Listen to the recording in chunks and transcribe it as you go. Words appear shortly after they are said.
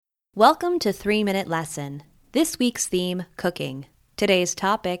Welcome to 3-Minute Lesson. This week's theme, cooking. Today's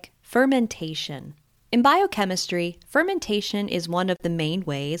topic, fermentation. In biochemistry, fermentation is one of the main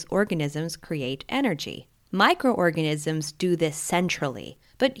ways organisms create energy. Microorganisms do this centrally,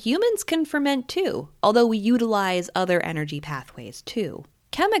 but humans can ferment too, although we utilize other energy pathways too.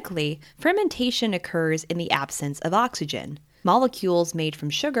 Chemically, fermentation occurs in the absence of oxygen. Molecules made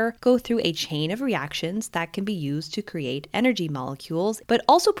from sugar go through a chain of reactions that can be used to create energy molecules, but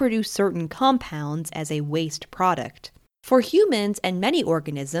also produce certain compounds as a waste product. For humans and many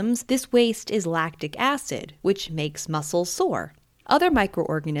organisms, this waste is lactic acid, which makes muscles sore. Other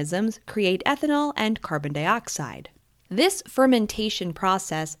microorganisms create ethanol and carbon dioxide. This fermentation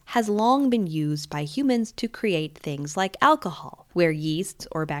process has long been used by humans to create things like alcohol, where yeasts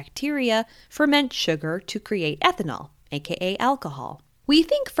or bacteria ferment sugar to create ethanol, aka alcohol. We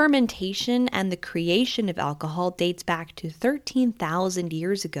think fermentation and the creation of alcohol dates back to 13,000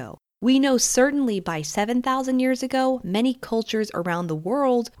 years ago. We know certainly by 7,000 years ago, many cultures around the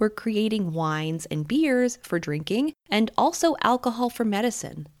world were creating wines and beers for drinking and also alcohol for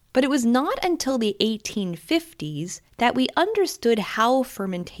medicine. But it was not until the 1850s that we understood how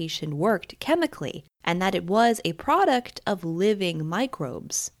fermentation worked chemically and that it was a product of living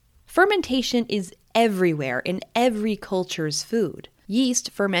microbes. Fermentation is everywhere in every culture's food. Yeast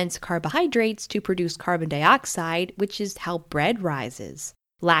ferments carbohydrates to produce carbon dioxide, which is how bread rises.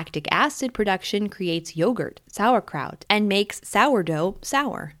 Lactic acid production creates yogurt, sauerkraut, and makes sourdough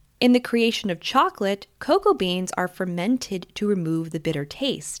sour. In the creation of chocolate, cocoa beans are fermented to remove the bitter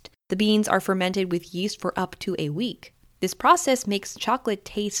taste. The beans are fermented with yeast for up to a week. This process makes chocolate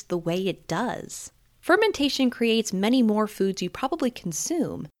taste the way it does. Fermentation creates many more foods you probably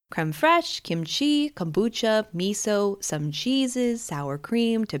consume. Creme fraiche, kimchi, kombucha, miso, some cheeses, sour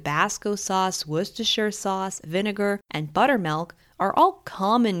cream, Tabasco sauce, Worcestershire sauce, vinegar, and buttermilk are all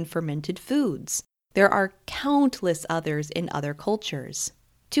common fermented foods. There are countless others in other cultures.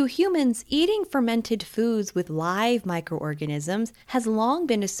 To humans, eating fermented foods with live microorganisms has long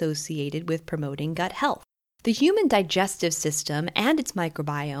been associated with promoting gut health. The human digestive system and its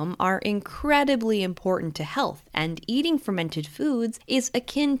microbiome are incredibly important to health, and eating fermented foods is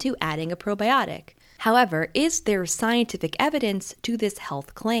akin to adding a probiotic. However, is there scientific evidence to this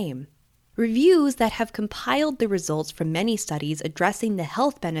health claim? Reviews that have compiled the results from many studies addressing the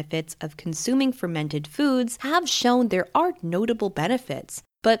health benefits of consuming fermented foods have shown there are notable benefits,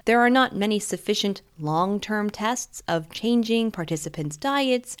 but there are not many sufficient long-term tests of changing participants'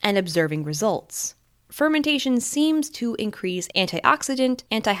 diets and observing results. Fermentation seems to increase antioxidant,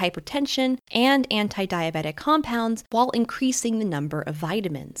 antihypertension, and anti-diabetic compounds while increasing the number of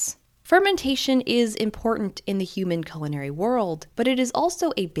vitamins. Fermentation is important in the human culinary world, but it is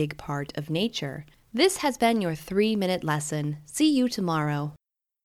also a big part of nature. This has been your 3-Minute Lesson. See you tomorrow.